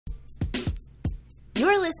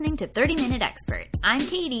You're listening to 30 Minute Expert. I'm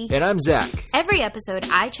Katie. And I'm Zach. Every episode,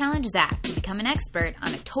 I challenge Zach to become an expert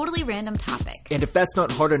on a totally random topic. And if that's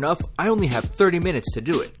not hard enough, I only have 30 minutes to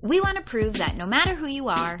do it. We want to prove that no matter who you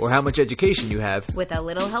are, or how much education you have, with a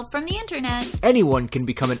little help from the internet, anyone can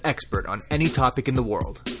become an expert on any topic in the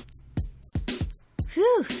world.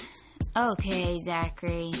 Whew. Okay,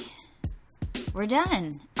 Zachary. We're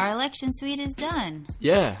done. Our election suite is done.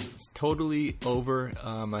 Yeah, it's totally over.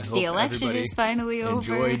 I hope the election everybody is finally over.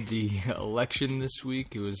 Enjoyed the election this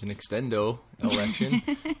week. It was an extendo election.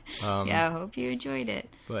 Yeah, I hope you enjoyed it.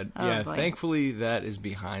 But boy. Thankfully that is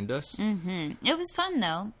behind us. Mm-hmm. It was fun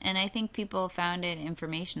though, and I think people found it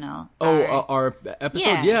informational. Our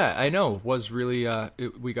episode, Yeah. I know, was really.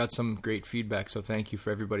 We got some great feedback. So thank you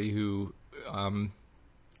for everybody who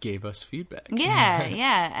gave us feedback.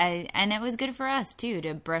 Yeah. And it was good for us, too,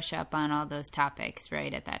 to brush up on all those topics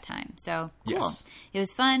right at that time. So, cool. Yes. It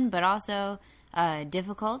was fun, but also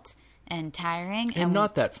difficult and tiring. And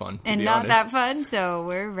not that fun, to be not honest. that fun. So,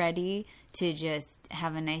 we're ready to just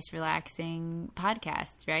have a nice, relaxing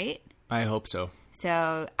podcast, right? I hope so.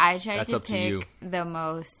 So, I tried That's to up to you. pick the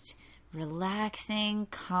most relaxing,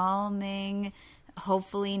 calming,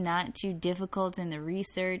 hopefully not too difficult in the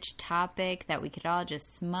research topic that we could all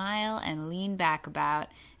just smile and lean back about.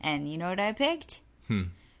 And you know what I picked?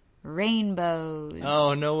 Rainbows.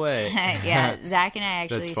 Oh, no way. Yeah, Zach and I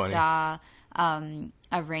actually That's funny. saw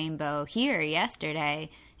a rainbow here yesterday.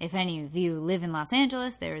 If any of you live in Los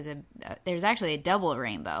Angeles, there's actually a double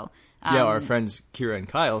rainbow. Yeah, our friends Kira and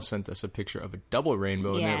Kyle sent us a picture of a double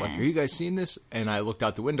rainbow. And they're Yeah. like, are you guys seeing this? And I looked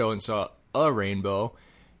out the window and saw a rainbow.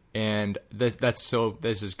 And this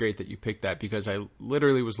is great that you picked that, because I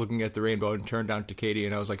literally was looking at the rainbow and turned down to Katie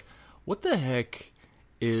and I was like, what the heck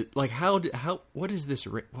is, like, what is this,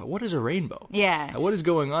 what is a rainbow? Yeah. What is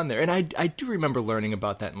going on there? And I do remember learning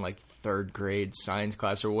about that in like third grade science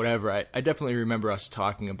class or whatever. I definitely remember us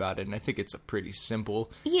talking about it, and I think it's a pretty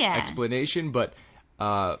simple explanation, but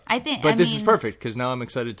this is perfect because now I'm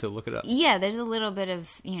excited to look it up. Yeah, there's a little bit of,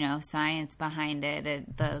 science behind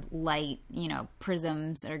it. The light,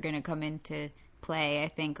 prisms are going to come into play, I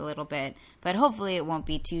think, a little bit. But hopefully it won't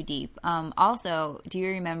be too deep. Also, do you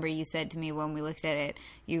remember you said to me when we looked at it,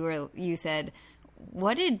 you said,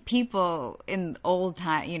 what did people in old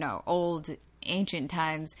ancient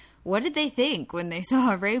times, what did they think when they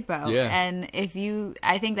saw a rainbow? Yeah. And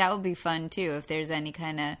I think that would be fun too, if there's any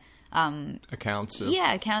kind of accounts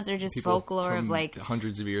or just folklore of like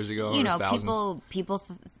hundreds of years ago, or thousands. people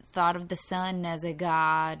thought of the sun as a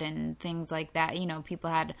god and things like that. People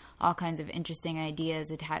had all kinds of interesting ideas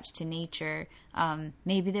attached to nature.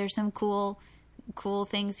 Maybe there's some cool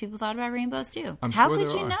things people thought about rainbows too. How sure could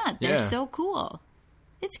there you are. not? They're Yeah. so cool.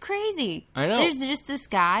 It's crazy. I know. There's just the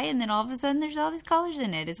sky, and then all of a sudden there's all these colors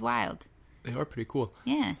in it. It's wild. They are pretty cool.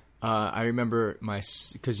 Yeah. I remember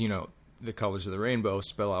because the colors of the rainbow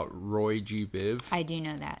spell out Roy G. Biv. I do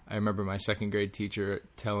know that. I remember my second grade teacher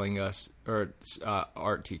telling us, or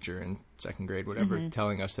art teacher in second grade, whatever,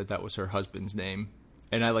 telling us that was her husband's name.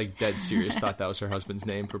 And I, dead serious, thought that was her husband's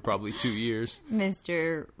name for probably 2 years.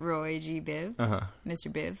 Mr. Roy G. Biv. Uh-huh.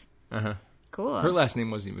 Mr. Biv. Uh-huh. Cool. Her last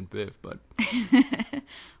name wasn't even Biv, but...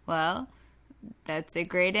 Well, that's a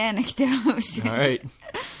great anecdote. All right.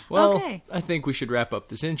 Well, Okay. I think we should wrap up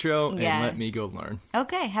this intro and Yeah. let me go learn.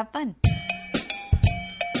 Okay, have fun.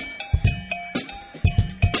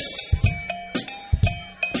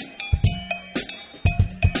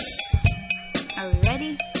 Are we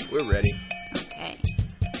ready? We're ready. Okay.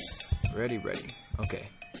 Ready. Okay.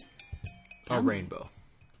 Tell A me. rainbow.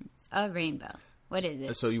 A rainbow. What is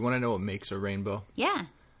it? So you want to know what makes a rainbow? Yeah.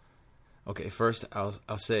 Okay, first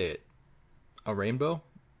I'll say it. A rainbow?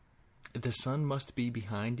 The sun must be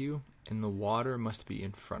behind you and the water must be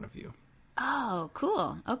in front of you. Oh,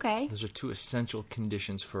 cool. Okay. Those are two essential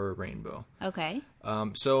conditions for a rainbow. Okay.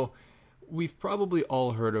 So we've probably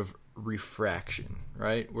all heard of refraction,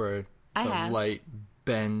 right? Where I the have. light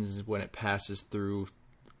bends when it passes through,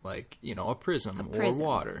 a prism or prism.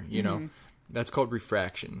 water. That's called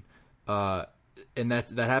refraction. And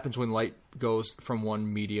that happens when light goes from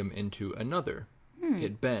one medium into another.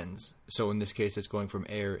 It bends. So in this case, it's going from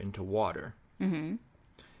air into water. Mm-hmm.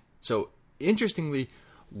 So interestingly,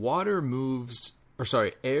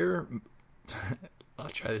 air. I'll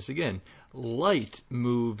try this again. Light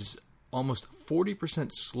moves almost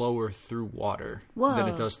 40% slower through water than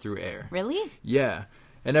it does through air. Really? Yeah.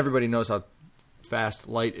 And everybody knows how fast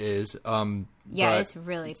light is. Yeah, but it's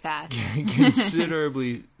really fast.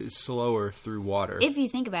 considerably slower through water. If you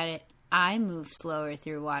think about it, I move slower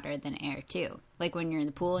through water than air too. Like when you're in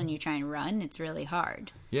the pool and you try and run, it's really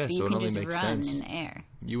hard. Yeah, but so you it can only just makes run sense. in the air.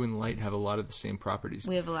 You and light have a lot of the same properties.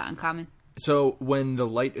 We have a lot in common. So when the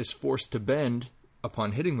light is forced to bend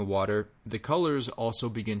upon hitting the water, the colors also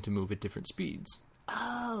begin to move at different speeds.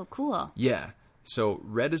 Oh, cool. Yeah. So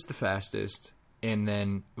red is the fastest, and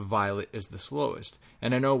then violet is the slowest.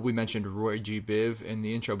 And I know we mentioned Roy G. Biv in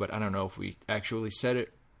the intro, but I don't know if we actually said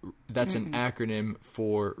it. That's an acronym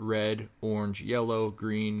for red, orange, yellow,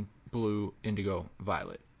 green, blue, indigo,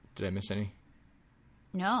 violet. Did I miss any?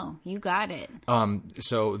 No, you got it.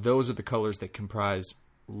 So those are the colors that comprise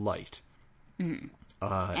light. And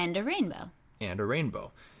a rainbow. And a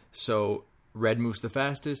rainbow. So red moves the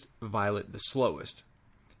fastest, violet the slowest.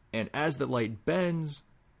 And as the light bends,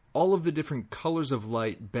 all of the different colors of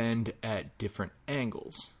light bend at different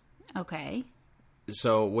angles. Okay.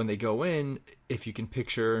 So when they go in, if you can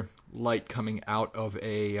picture light coming out of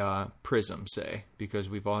a prism, say, because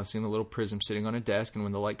we've all seen a little prism sitting on a desk, and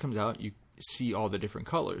when the light comes out, you see all the different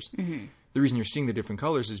colors. Mm-hmm. The reason you're seeing the different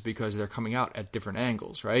colors is because they're coming out at different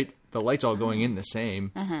angles, right? The light's all going in the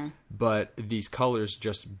same, but these colors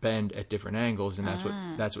just bend at different angles, and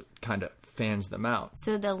that's what kind of fans them out.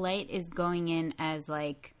 So the light is going in as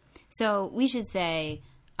like... So we should say...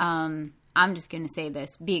 I'm just going to say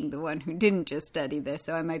this, being the one who didn't just study this,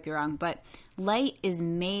 so I might be wrong, but light is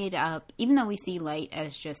made up, even though we see light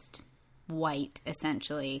as just white,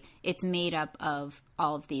 essentially, it's made up of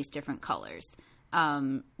all of these different colors,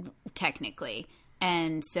 technically.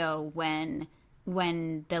 And so when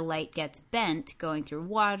the light gets bent going through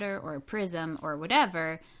water or a prism or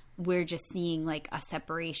whatever, we're just seeing like a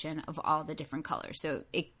separation of all the different colors. So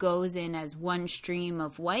it goes in as one stream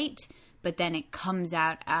of white, but then it comes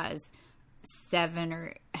out as 7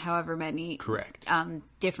 or however many Correct.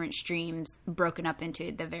 Different streams broken up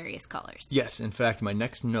into the various colors. Yes, in fact, my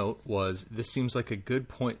next note was, this seems like a good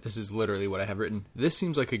point. This is literally what I have written. This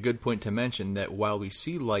seems like a good point to mention that while we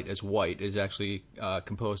see light as white, it is actually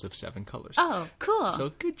composed of 7 colors. Oh, cool.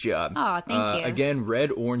 So good job. Oh, thank you. Again, red,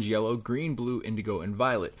 orange, yellow, green, blue, indigo, and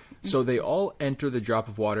violet. So they all enter the drop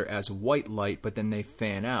of water as white light, but then they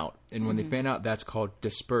fan out. And when they fan out, that's called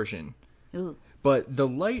dispersion. Ooh. But the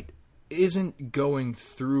light isn't going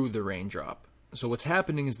through the raindrop. So what's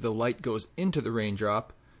happening is the light goes into the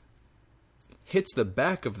raindrop, hits the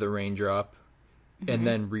back of the raindrop, and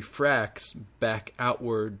then refracts back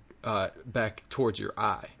outward, back towards your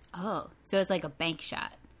eye. Oh, so it's like a bank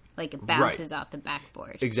shot. Like it bounces off the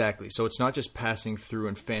backboard. Exactly. So it's not just passing through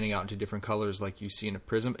and fanning out into different colors like you see in a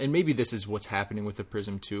prism. And maybe this is what's happening with the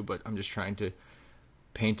prism too, but I'm just trying to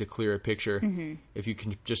paint a clearer picture. If you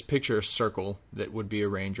can just picture a circle that would be a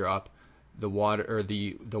raindrop, the water or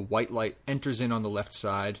the white light enters in on the left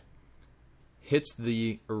side, hits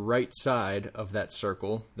the right side of that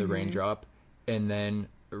circle, the raindrop, and then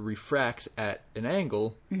refracts at an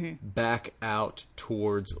angle back out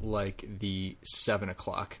towards like the 7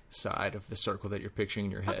 o'clock side of the circle that you're picturing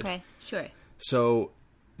in your head. Okay, sure. So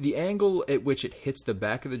the angle at which it hits the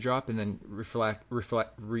back of the drop and then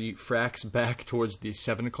refracts back towards the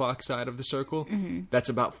 7 o'clock side of the circle, that's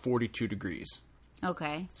about 42 degrees.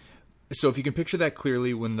 Okay. So if you can picture that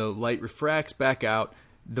clearly, when the light refracts back out,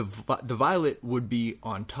 the violet would be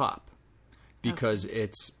on top because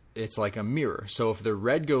it's like a mirror. So if the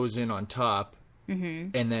red goes in on top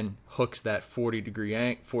and then hooks that 42 degree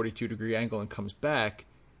angle and comes back,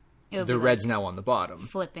 the red's now on the bottom.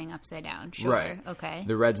 Flipping upside down. Sure. Right. Okay.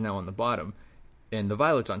 The red's now on the bottom and the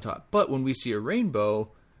violet's on top. But when we see a rainbow,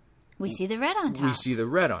 we see the red on top. We see the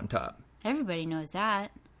red on top. Everybody knows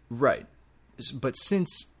that. Right. But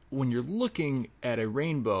since when you're looking at a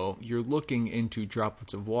rainbow, you're looking into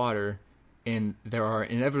droplets of water, and there are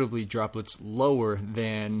inevitably droplets lower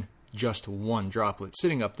than just one droplet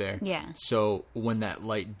sitting up there. Yeah. So when that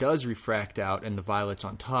light does refract out and the violet's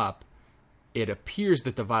on top, it appears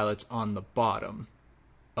that the violet's on the bottom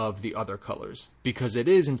of the other colors, because it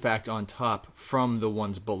is in fact on top from the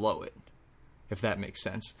ones below it, if that makes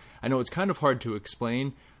sense. I know it's kind of hard to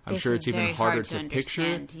explain. I'm sure it's even harder to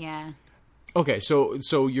picture. Yeah. Okay,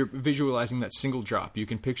 so you're visualizing that single drop. You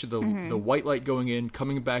can picture the white light going in,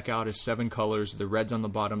 coming back out as 7 colors, the red's on the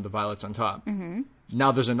bottom, the violet's on top.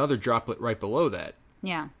 Now there's another droplet right below that.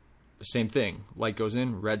 Yeah. Same thing. Light goes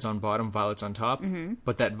in, red's on bottom, violet's on top.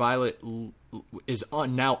 But that violet is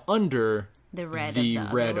now under the red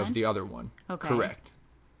of the other one. Okay. Correct.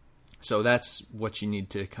 So that's what you need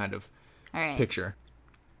to kind of picture.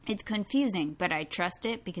 It's confusing, but I trust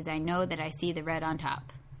it because I know that I see the red on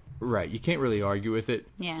top. Right. You can't really argue with it.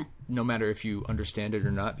 Yeah. No matter if you understand it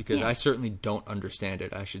or not, because I certainly don't understand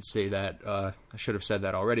it. I should say that. I should have said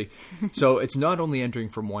that already. So it's not only entering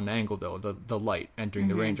from one angle, though, the light entering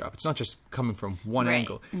the raindrop. It's not just coming from one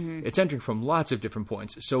angle. It's entering from lots of different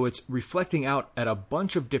points. So it's reflecting out at a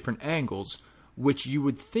bunch of different angles, which you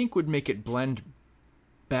would think would make it blend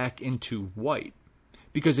back into white.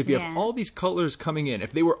 Because if you have all these colors coming in,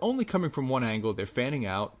 if they were only coming from one angle, they're fanning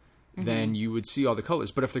out, then you would see all the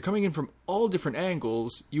colors. But if they're coming in from all different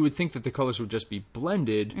angles, you would think that the colors would just be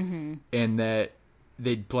blended and that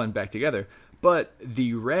they'd blend back together. But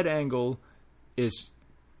the red angle is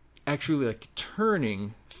actually like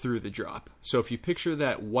turning through the drop. So if you picture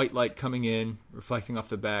that white light coming in, reflecting off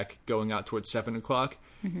the back, going out towards 7 o'clock,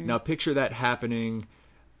 now picture that happening,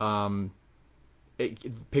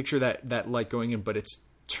 picture that light going in, but it's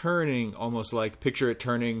turning almost like, picture it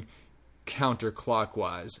turning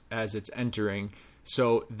counterclockwise as it's entering,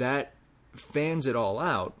 so that fans it all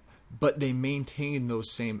out, but they maintain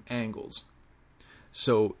those same angles,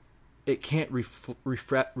 so it can't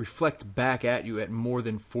reflect back at you at more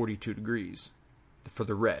than 42 degrees for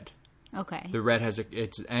the red. Okay. The red has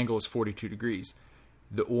its angle is 42 degrees.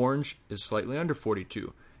 The orange is slightly under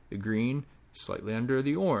 42. The green slightly under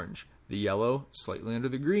the orange. The yellow slightly under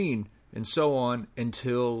the green, and so on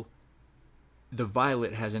until the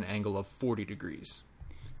violet has an angle of 40 degrees.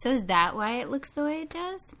 So is that why it looks the way it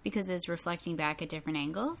does? Because it's reflecting back at different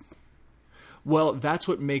angles? Well, that's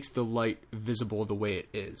what makes the light visible the way it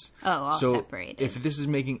is. Oh, all so separated. If this is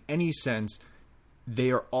making any sense,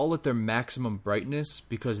 they are all at their maximum brightness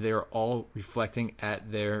because they are all reflecting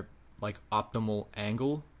at their like optimal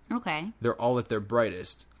angle. Okay. They're all at their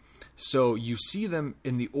brightest. So you see them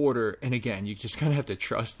in the order, and again, you just kind of have to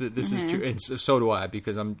trust that this is true, and so do I,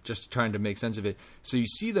 because I'm just trying to make sense of it. So you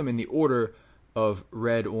see them in the order of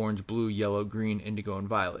red, orange, blue, yellow, green, indigo, and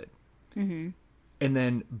violet. And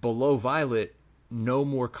then below violet, no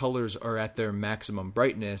more colors are at their maximum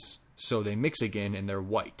brightness, so they mix again, and they're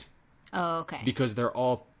white. Oh, okay. Because they're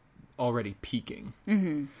all already peaking.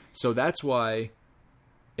 So that's why,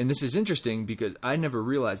 and this is interesting because I never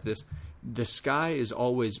realized this, the sky is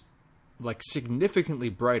always like significantly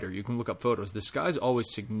brighter. You can look up photos. The sky is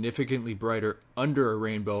always significantly brighter under a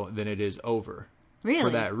rainbow than it is over. Really?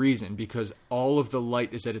 For that reason, because all of the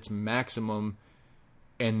light is at its maximum,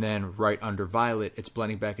 and then right under violet, it's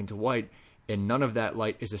blending back into white, and none of that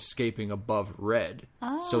light is escaping above red.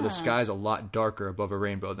 So the sky is a lot darker above a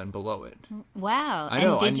rainbow than below it. Wow. I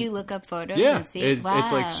know, and did you look up photos Yeah, and see? it's Wow.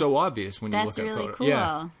 like so obvious when you That's look at really photos. cool.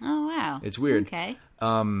 Yeah. Oh, wow. It's weird. Okay.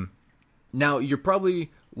 Now, you're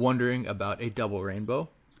probably wondering about a double rainbow.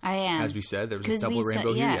 I am. As we said, there was a 'Cause double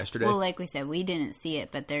rainbow here yesterday. Well, like we said, we didn't see it,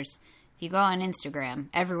 but if you go on Instagram,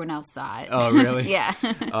 everyone else saw it. Oh, really?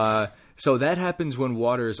 Yeah. So that happens when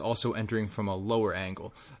water is also entering from a lower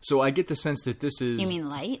angle. So I get the sense that this is... You mean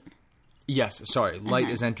light? Yes, sorry. Light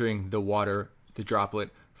is entering the water, the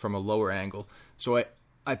droplet, from a lower angle. So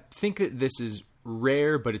I think that this is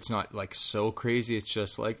rare, but it's not like so crazy. It's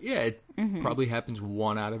just like, yeah, it probably happens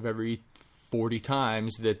 1 out of every 40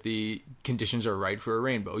 times that the conditions are right for a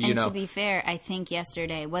rainbow. And to be fair, I think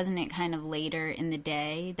yesterday, wasn't it kind of later in the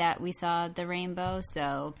day that we saw the rainbow?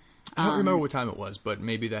 So... I don't remember what time it was, but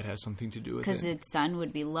maybe that has something to do with it. Because the sun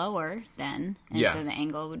would be lower then, and so the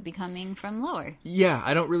angle would be coming from lower. Yeah,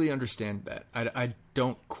 I don't really understand that. I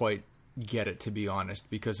don't quite get it, to be honest,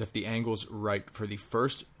 because if the angle's right for the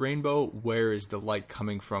first rainbow, where is the light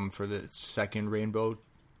coming from for the second rainbow?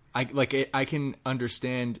 I can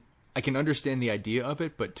understand the idea of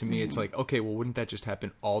it, but to me it's like, okay, well, wouldn't that just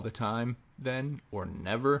happen all the time then, or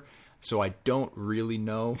never? So I don't really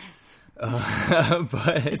know.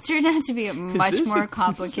 But it's turned out to be a much more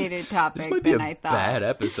complicated topic than I thought. Bad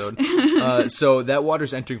episode. So that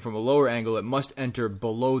water's entering from a lower angle. It must enter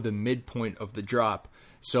below the midpoint of the drop,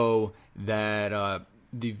 so that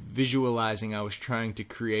the visualizing I was trying to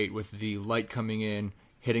create with the light coming in,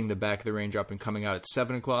 hitting the back of the raindrop, and coming out at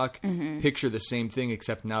 7 o'clock. Picture the same thing,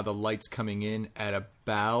 except now the light's coming in at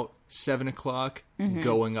about 7 o'clock,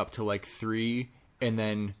 going up to like 3, and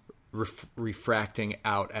then refracting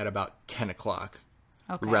out at about 10 o'clock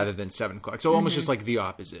rather than 7 o'clock. So almost just like the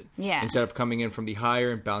opposite. Yeah. Instead of coming in from the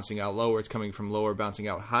higher and bouncing out lower, it's coming from lower, bouncing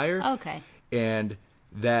out higher. Okay. And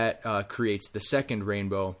that creates the second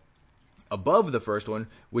rainbow above the first one,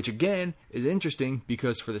 which again is interesting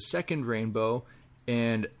because for the second rainbow,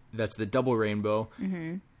 and that's the double rainbow,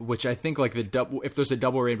 which I think like if there's a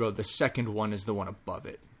double rainbow, the second one is the one above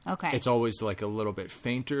it. Okay. It's always like a little bit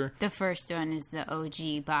fainter. The first one is the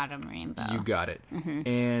OG bottom rainbow. You got it.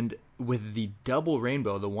 And with the double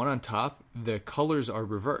rainbow, the one on top, the colors are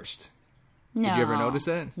reversed. No. Did you ever notice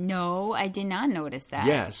that? No, I did not notice that.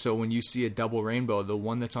 Yeah, so when you see a double rainbow, the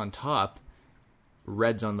one that's on top,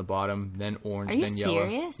 red's on the bottom, then orange, Are you then yellow.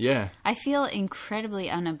 serious? Yeah. I feel incredibly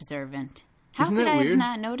unobservant. How Isn't could that I weird? have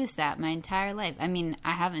not noticed that my entire life? I mean,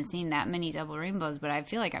 I haven't seen that many double rainbows, but I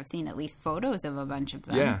feel like I've seen at least photos of a bunch of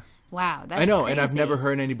them. Yeah. Wow, that's I know, crazy. and I've never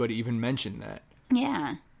heard anybody even mention that.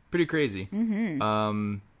 Yeah. Pretty crazy. Mm-hmm.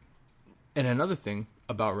 And another thing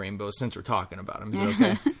about rainbows, since we're talking about them, is it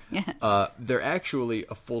okay? Yes. They're actually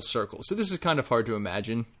a full circle. So this is kind of hard to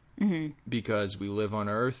imagine because we live on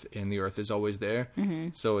Earth and the Earth is always there. Mm-hmm.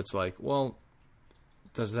 So it's like, well,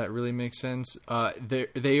 does that really make sense?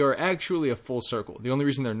 They are actually a full circle. The only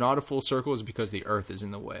reason they're not a full circle is because the Earth is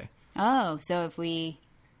in the way. Oh, so if we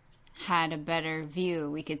had a better view,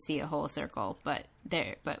 we could see a whole circle, but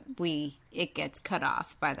it gets cut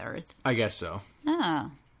off by the Earth. I guess so.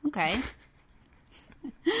 Oh, okay.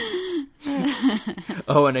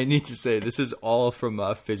 Oh, and I need to say, this is all from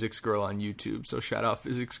Physics Girl on YouTube. So shout out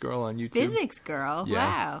Physics Girl on YouTube. Physics girl. Yeah.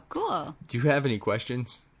 Wow, cool. Do you have any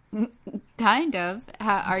questions? Kind of.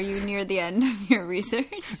 Are you near the end of your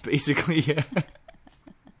research? Basically, yeah.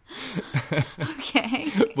 Okay.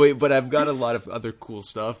 Wait, but I've got a lot of other cool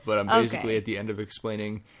stuff, but I'm basically Okay. at the end of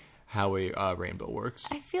explaining how a rainbow works.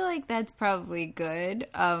 I feel like that's probably good.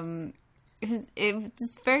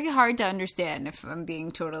 It's very hard to understand, if I'm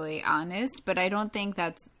being totally honest, but I don't think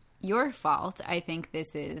that's your fault. I think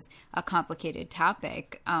this is a complicated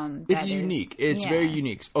topic. It's unique. It's yeah. very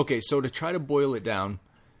unique. Okay, so to try to boil it down,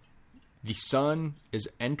 the sun is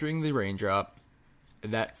entering the raindrop.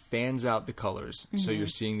 That fans out the colors. Mm-hmm. So you're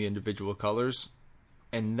seeing the individual colors.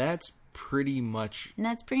 And that's pretty much And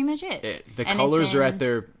that's pretty much it. The And colors it's are in-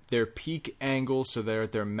 at their peak angle, so they're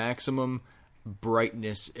at their maximum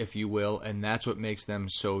brightness, if you will, and that's what makes them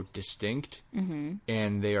so distinct. Mm-hmm.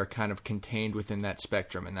 And they are kind of contained within that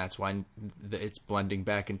spectrum, and that's why it's blending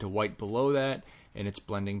back into white below that, and it's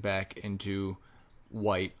blending back into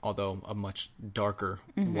white, although a much darker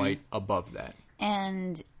white above that.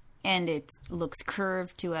 And it looks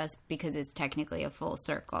curved to us because it's technically a full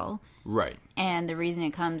circle. Right. And the reason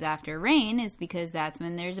it comes after rain is because that's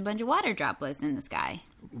when there's a bunch of water droplets in the sky.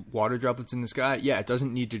 Water droplets in the sky. Yeah, it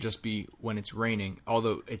doesn't need to just be when it's raining,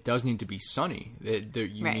 although it does need to be sunny.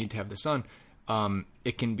 You Right. need to have the sun.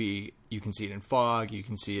 It can be, you can see it in fog, you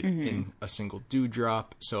can see it in a single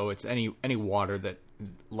dewdrop, so it's any water that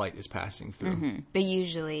light is passing through. But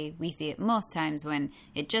usually we see it most times when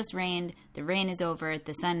it just rained, the rain is over,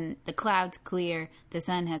 the clouds clear, the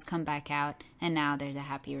sun has come back out, and now there's a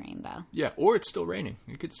happy rainbow. Yeah, or it's still raining.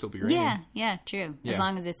 It could still be raining. Yeah, true. Yeah. As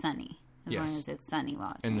long as it's sunny. As Yes. long as it's sunny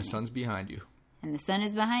while it's And raining. the sun's behind you. And the sun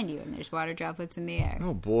is behind you, and there's water droplets in the air.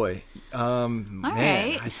 Oh boy. Man,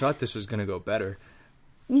 right. I thought this was going to go better.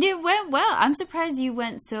 It went well. I'm surprised you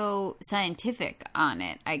went so scientific on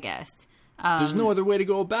it, I guess. There's no other way to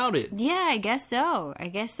go about it. Yeah, I guess so.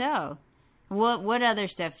 What other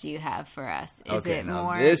stuff do you have for us? Is Okay, it now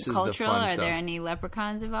more this is the cultural? fun Are stuff. there any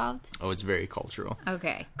leprechauns involved? Oh, it's very cultural.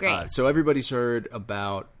 Okay, great. So everybody's heard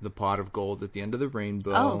about the pot of gold at the end of the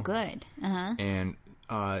rainbow. Oh, good. Uh-huh. And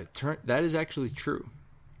that is actually true.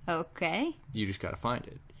 Okay. You just got to find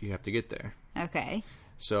it. You have to get there. Okay.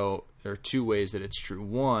 So there are two ways that it's true.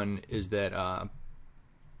 One is that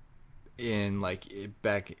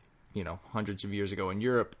back, hundreds of years ago in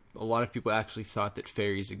Europe, a lot of people actually thought that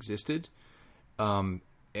fairies existed.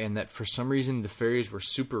 And that for some reason the fairies were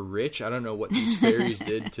super rich. I don't know what these fairies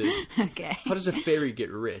did to... Okay. How does a fairy get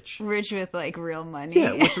rich? Rich with like real money.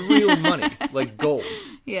 Yeah, with real money, like gold,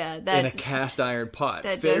 Yeah, in a that's cast iron pot.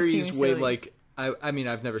 that does Fairies seem weigh silly. like... I mean,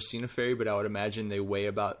 I've never seen a fairy, but I would imagine they weigh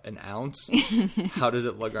about an ounce. How does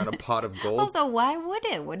it look on a pot of gold? also, why would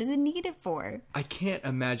it? What does it need it for? I can't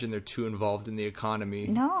imagine they're too involved in the economy.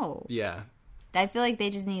 No. Yeah. I feel like they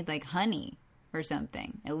just need like honey or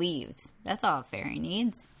something. Leaves. That's all a fairy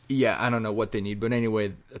needs. Yeah, I don't know what they need. But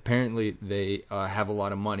anyway, apparently they have a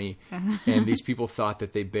lot of money. And these people thought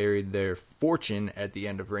that they buried their fortune at the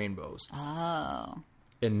end of rainbows. Oh.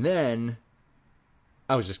 And then...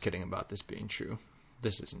 I was just kidding about this being true.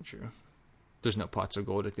 This isn't true. There's no pots of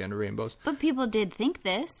gold at the end of rainbows. But people did think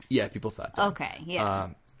this. Yeah, people thought that. Okay, yeah.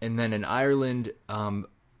 And then in Ireland,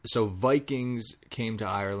 so Vikings came to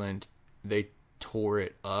Ireland. They tore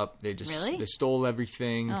it up. They just Really? they stole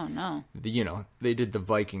everything. Oh, no. They did the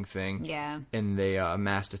Viking thing. Yeah. And they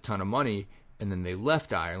amassed a ton of money. And then they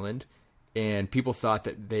left Ireland. And people thought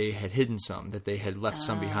that they had hidden some, that they had left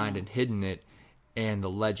some behind and hidden it. And the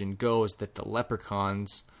legend goes that the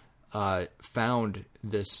leprechauns found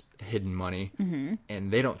this hidden money,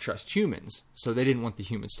 and they don't trust humans, so they didn't want the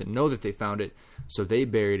humans to know that they found it, so they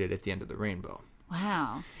buried it at the end of the rainbow.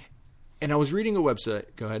 Wow. And I was reading a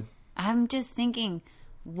website. Go ahead. I'm just thinking,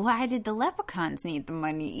 why did the leprechauns need the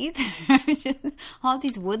money either? All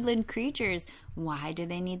these woodland creatures, why do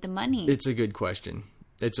they need the money? It's a good question.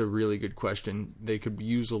 It's a really good question. They could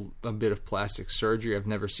use a bit of plastic surgery. I've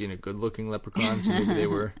never seen a good-looking leprechaun, so maybe they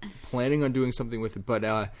were planning on doing something with it. But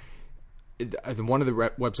one of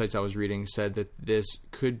the websites I was reading said that this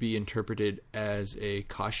could be interpreted as a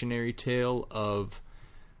cautionary tale of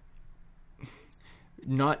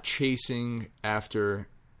not chasing after,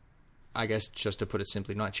 I guess, just to put it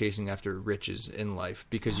simply, not chasing after riches in life,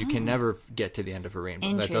 because you can never get to the end of a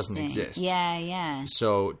rainbow. That doesn't exist. Yeah.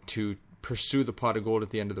 So to pursue the pot of gold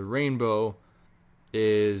at the end of the rainbow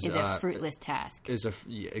is a fruitless task.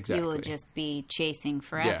 Yeah, exactly. You will just be chasing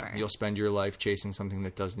forever. Yeah, you'll spend your life chasing something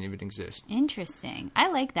that doesn't even exist. Interesting. I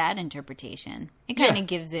like that interpretation. It kind of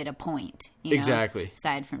gives it a point. Exactly.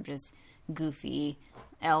 Aside from just goofy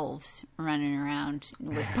elves running around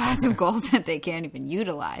with pots of gold that they can't even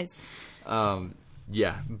utilize.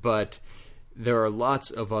 Yeah, but there are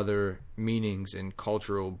lots of other meanings and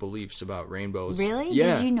cultural beliefs about rainbows. Really?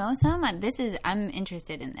 Yeah. Did you know some? I'm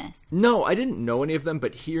interested in this. No, I didn't know any of them,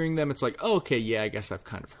 but hearing them, it's like, oh, okay, yeah, I guess I've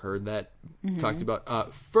kind of heard that talked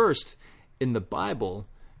about. First, in the Bible,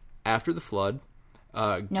 after the flood,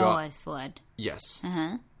 Noah's flood. Yes.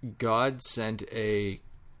 Uh-huh. God sent a,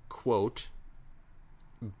 quote,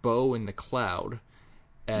 bow in the cloud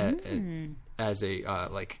as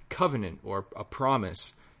a covenant or a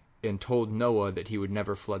promise, and told Noah that he would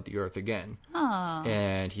never flood the earth again. Oh.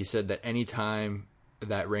 And he said that anytime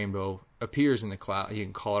that rainbow appears in the cloud, you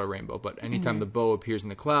can call it a rainbow, but anytime the bow appears in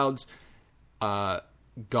the clouds, God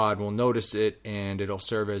will notice it, and it'll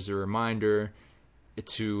serve as a reminder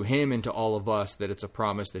to him and to all of us that it's a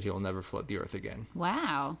promise that he'll never flood the earth again.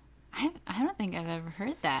 Wow. I don't think I've ever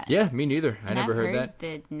heard that. Yeah, me neither. I never heard that.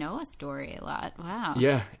 The Noah story a lot. Wow.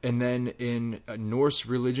 Yeah, and then in Norse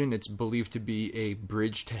religion, it's believed to be a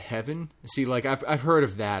bridge to heaven. See, like I've heard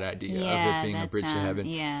of that idea of it being a bridge to heaven.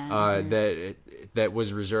 Yeah. That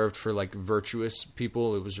was reserved for like virtuous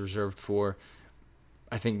people. It was reserved for,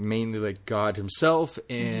 I think, mainly like God himself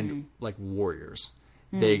and like warriors.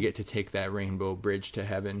 They get to take that rainbow bridge to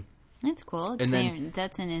heaven. That's cool.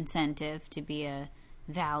 That's an incentive to be a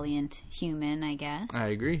valiant human, I guess. I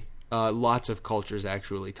agree. Lots of cultures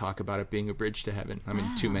actually talk about it being a bridge to heaven. I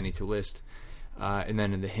mean, too many to list. And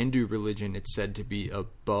then in the Hindu religion, it's said to be a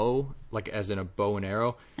bow, like as in a bow and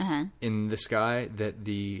arrow, in the sky that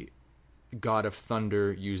the god of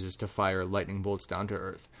thunder uses to fire lightning bolts down to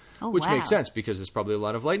earth. Which makes sense, because there's probably a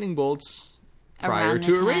lot of lightning bolts prior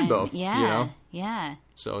to a rainbow. Yeah,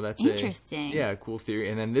 So that's interesting. A cool theory.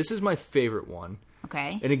 And then this is my favorite one.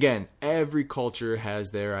 Okay. And again, every culture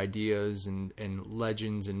has their ideas and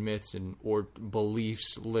legends and myths or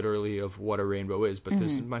beliefs, literally, of what a rainbow is. But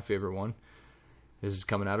this is my favorite one. This is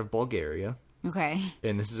coming out of Bulgaria. Okay.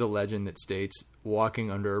 And this is a legend that states,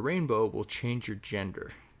 walking under a rainbow will change your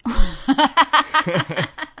gender.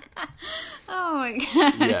 Oh my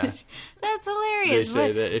gosh. Yeah. That's hilarious. They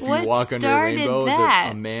say that if you walk under a rainbow,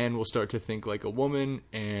 a man will start to think like a woman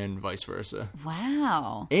and vice versa.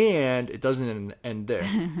 Wow. And it doesn't end there.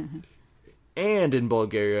 And in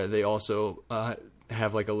Bulgaria, they also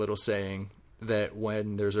have like a little saying that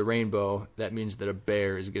when there's a rainbow, that means that a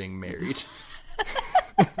bear is getting married.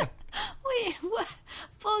 Wait, what?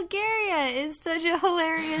 Bulgaria is such a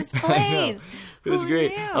hilarious place. It was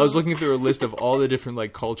great. Knew? I was looking through a list of all the different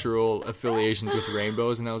like cultural affiliations with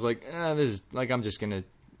rainbows, and I was like, this is like, I'm just gonna.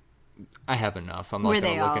 I have enough. I'm not going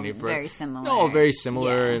to look any further. Very similar? No, very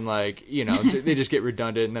similar, and like they just get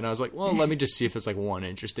redundant. And then I was like, well, let me just see if it's like one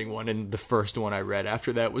interesting one. And the first one I read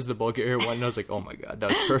after that was the Bulgaria one, and I was like, oh my god, that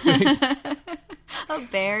was perfect. A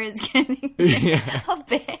bear is getting a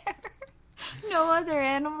bear. No other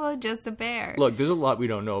animal, just a bear. Look, there's a lot we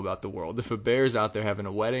don't know about the world. If a bear's out there having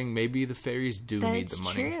a wedding, maybe the fairies do need the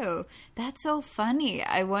money. That's true. That's so funny.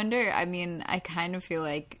 I wonder, I mean, I kind of feel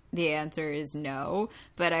like the answer is no,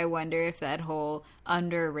 but I wonder if that whole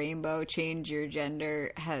under a rainbow change your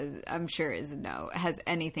gender I'm sure is no, has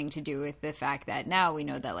anything to do with the fact that now we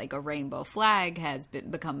know that like a rainbow flag has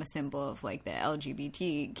become a symbol of like the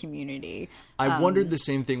LGBT community. I wondered the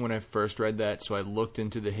same thing when I first read that, so I looked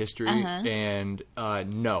into the history, and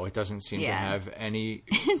no, it doesn't seem to have any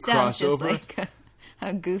it crossover. Sounds just like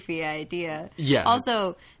a goofy idea. Yeah.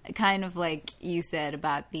 Also, kind of like you said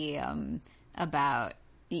about the about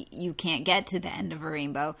you can't get to the end of a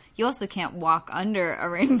rainbow. You also can't walk under a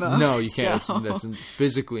rainbow. No, you can't. So, that's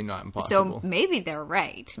physically not impossible. So maybe they're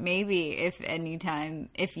right. Maybe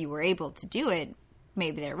if you were able to do it,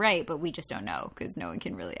 maybe they're right, but we just don't know because no one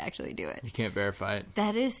can really actually do it. You can't verify it.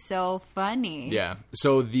 That is so funny. Yeah.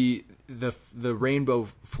 So the rainbow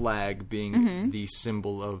flag being the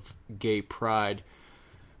symbol of gay pride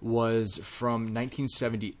was from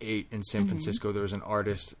 1978 in San Francisco. There was an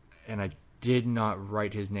artist, and I did not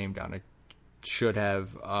write his name down. I should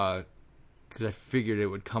have, because I figured it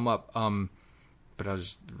would come up. But I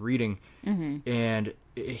was reading, and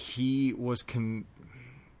he was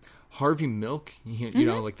Harvey Milk. You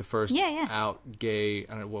know, like the first out gay. I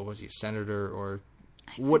don't know, what was he, senator or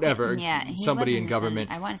whatever? Yeah, somebody in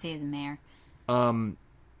government. I want to say he's a mayor.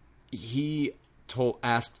 He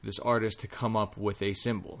asked this artist to come up with a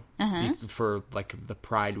symbol for like the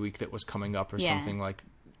Pride Week that was coming up or something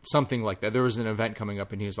like that. There was an event coming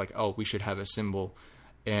up, and he was like, "Oh, we should have a symbol."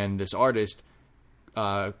 And this artist,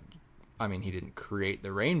 I mean, he didn't create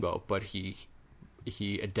the rainbow, but he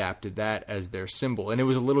adapted that as their symbol, and it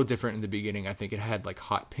was a little different in the beginning. I think it had like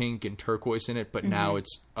hot pink and turquoise in it, but now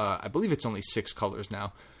it's I believe it's only 6 colors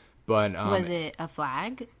now. But was it a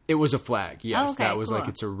flag? It was a flag. Yes, oh, okay, that was cool. like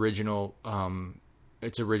its original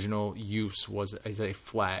use was as a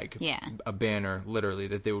flag, a banner, literally,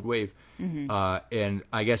 that they would wave. And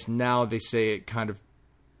I guess now they say it kind of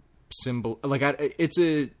symbol like it's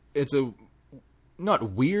a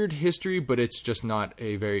not weird history, but it's just not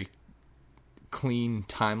a very clean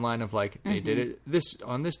timeline of like they did it this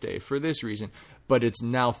on this day for this reason. But it's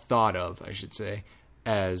now thought of, I should say,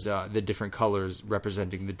 as the different colors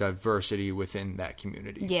representing the diversity within that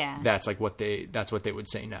community. Yeah, that's what they would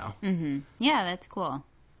say now. Yeah, that's cool.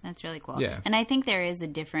 That's really cool. Yeah, and I think there is a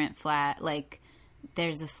different flag. Like,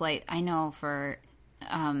 there's a slight. I know for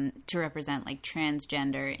to represent like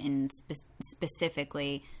transgender in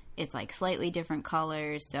specifically. It's like slightly different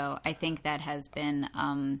colors, so I think that has been,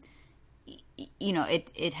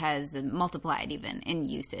 it has multiplied even in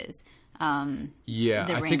uses. Yeah,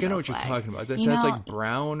 I think I know what you're talking about. That's like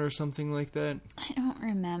brown or something like that. I don't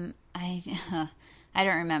remember. I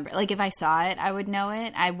don't remember. Like, if I saw it, I would know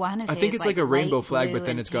it. I want to say I think it's like a rainbow flag, but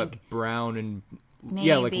then it's pink. Got brown and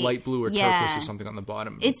Maybe. like light blue or turquoise or something on the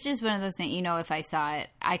bottom. It's just one of those things. If I saw it,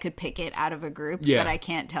 I could pick it out of a group, but I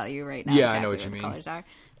can't tell you right now. Yeah, I know what you mean. The colors are.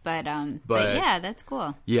 But yeah, that's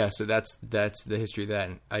cool. Yeah, so that's the history of that.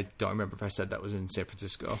 And I don't remember if I said that was in San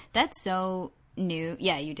Francisco. That's so new.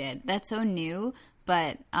 Yeah, you did. That's so new.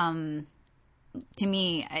 But to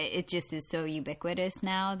me, it just is so ubiquitous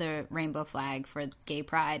now. The rainbow flag for gay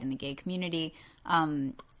pride and the gay community.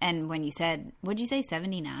 And when you said, what did you say,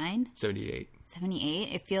 79? 78.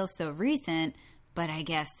 78. It feels so recent, but I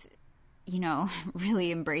guess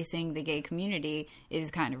really embracing the gay community is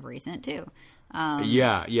kind of recent too.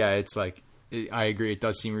 Yeah, it's like, I agree, it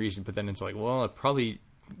does seem recent, but then it's like, well, it probably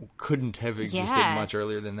couldn't have existed much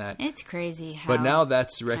earlier than that. It's crazy how But now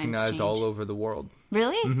that's recognized all over the world.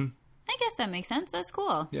 Really? I guess that makes sense. That's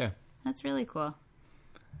cool. Yeah. That's really cool.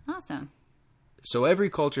 Awesome. So every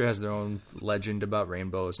culture has their own legend about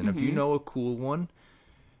rainbows, and if you know a cool one,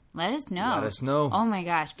 let us know. Oh my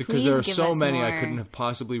gosh. Because there are so many, more. I couldn't have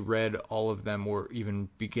possibly read all of them or even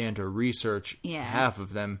began to research half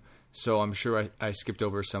of them. So I'm sure I skipped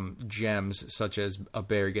over some gems, such as a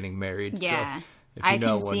bear getting married. Yeah. So I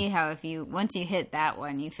can see how once you hit that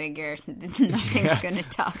one, you figure nothing's going to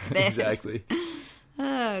top this. Exactly.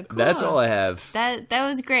 Oh, cool. That's all I have. That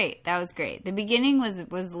was great. That was great. The beginning was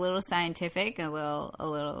a little scientific, a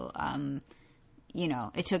little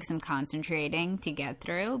it took some concentrating to get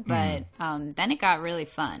through, but then it got really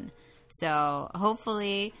fun. So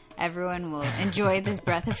hopefully everyone will enjoy this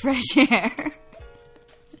breath of fresh air.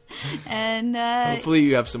 And hopefully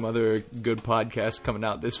you have some other good podcasts coming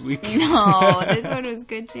out this week. No, this one was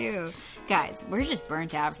good too. Guys, we're just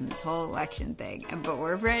burnt out from this whole election thing, but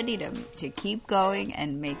we're ready to keep going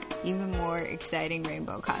and make even more exciting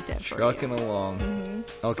rainbow content for you. Trucking along.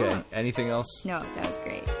 Okay, cool. Anything else? No, that was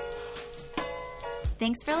great.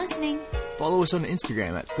 Thanks for listening. Follow us on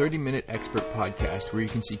Instagram at 30-Minute Expert Podcast, where you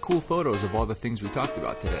can see cool photos of all the things we talked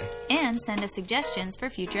about today. And send us suggestions for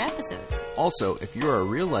future episodes. Also, if you're a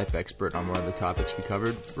real-life expert on one of the topics we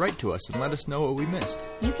covered, write to us and let us know what we missed.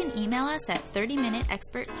 You can email us at 30-Minute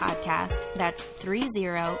Expert Podcast. That's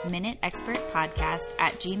 30-Minute Expert Podcast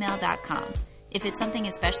at gmail.com. If it's something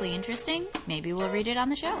especially interesting, maybe we'll read it on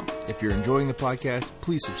the show. If you're enjoying the podcast,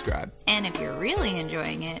 please subscribe. And if you're really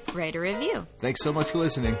enjoying it, write a review. Thanks so much for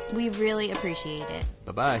listening. We really appreciate it.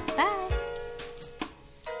 Bye-bye. Bye.